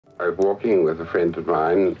I was walking with a friend of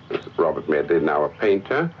mine, Robert Medley, now a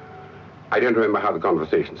painter. I don't remember how the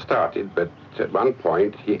conversation started, but at one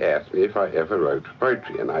point he asked me if I ever wrote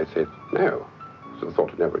poetry, and I said no. So the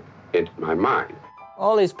thought had never entered my mind.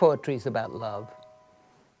 All his poetry is about love,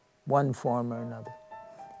 one form or another,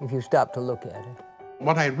 if you stop to look at it.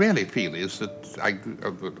 What I really feel is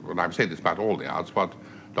that, when I've said this about all the arts, what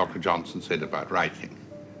Dr. Johnson said about writing.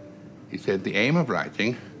 He said the aim of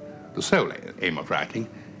writing, the sole aim of writing,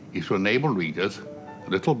 is to enable readers a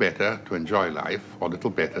little better to enjoy life or a little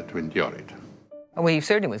better to endure it. Well, he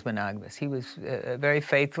certainly was monogamous. He was very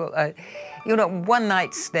faithful. You know,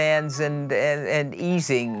 one-night stands and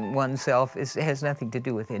easing oneself has nothing to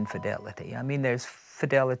do with infidelity. I mean, there's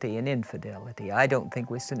fidelity and infidelity. I don't think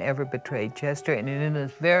Wystan ever betrayed Chester, and in a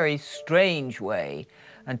very strange way,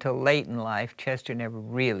 until late in life, Chester never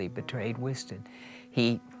really betrayed Wystan.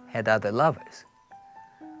 He had other lovers,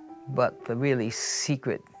 but the really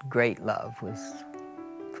secret, great love was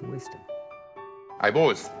for Wystan. I've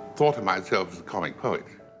always thought of myself as a comic poet.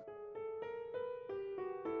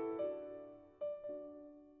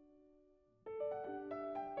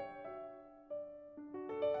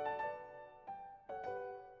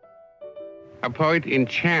 A poet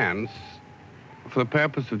enchants for the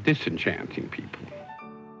purpose of disenchanting people.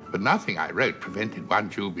 But nothing I wrote prevented one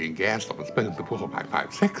Jew being gassed on a spoon of the wall by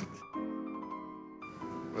 5 seconds.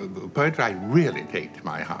 The poetry I really take to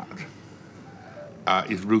my heart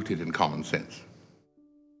is rooted in common sense.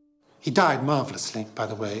 He died marvelously, by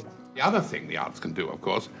the way. The other thing the arts can do, of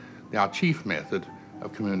course, they are chief method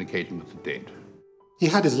of communicating with the dead. He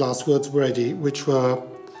had his last words ready, which were,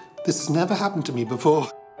 "This has never happened to me before."